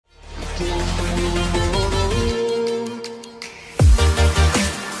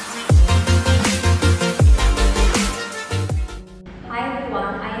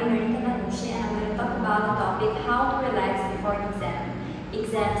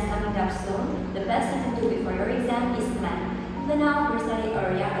is coming up soon, the best thing to do before your exam is plan. Plan out your study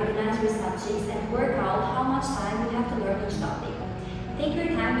area, organize your subjects, and work out how much time you have to learn each topic. Take your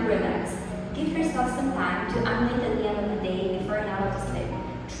time to relax. Give yourself some time to unwind at the end of the day before an hour to sleep.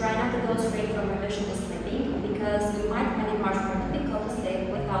 Try not to go straight from revision to sleeping because you might find it much more difficult to sleep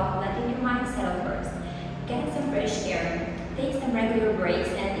without letting your mind settle first. Get some fresh air. Take some regular breaks,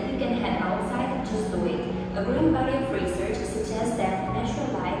 and if you can head outside, just do it. A growing body of research suggests that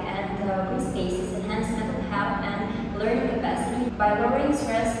natural light and green spaces enhance mental health and learning capacity by lowering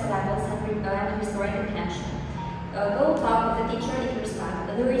stress levels and restoring attention. Go talk with the teacher if you're stuck.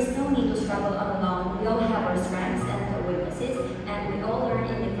 There is no need to struggle alone. We all have our strengths and weaknesses, and we all learn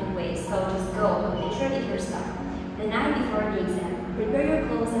in different ways. So just go to the teacher if you're stuck. The night before the exam, prepare your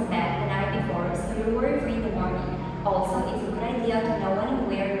clothes and bag the night before so you're worry-free in the morning. Also, it's a good idea to know when and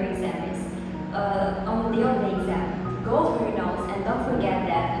where your exam is. On the day of the exam, go through your notes and don't forget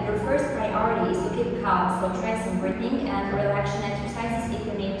that your first priority is to keep calm, so try some breathing and relaxation exercises if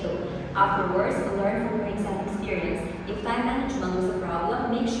you need to. Afterwards, learn from your exam experience. If time management was a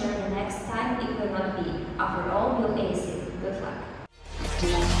problem, make sure the next time it will not be. After all, you'll ace it.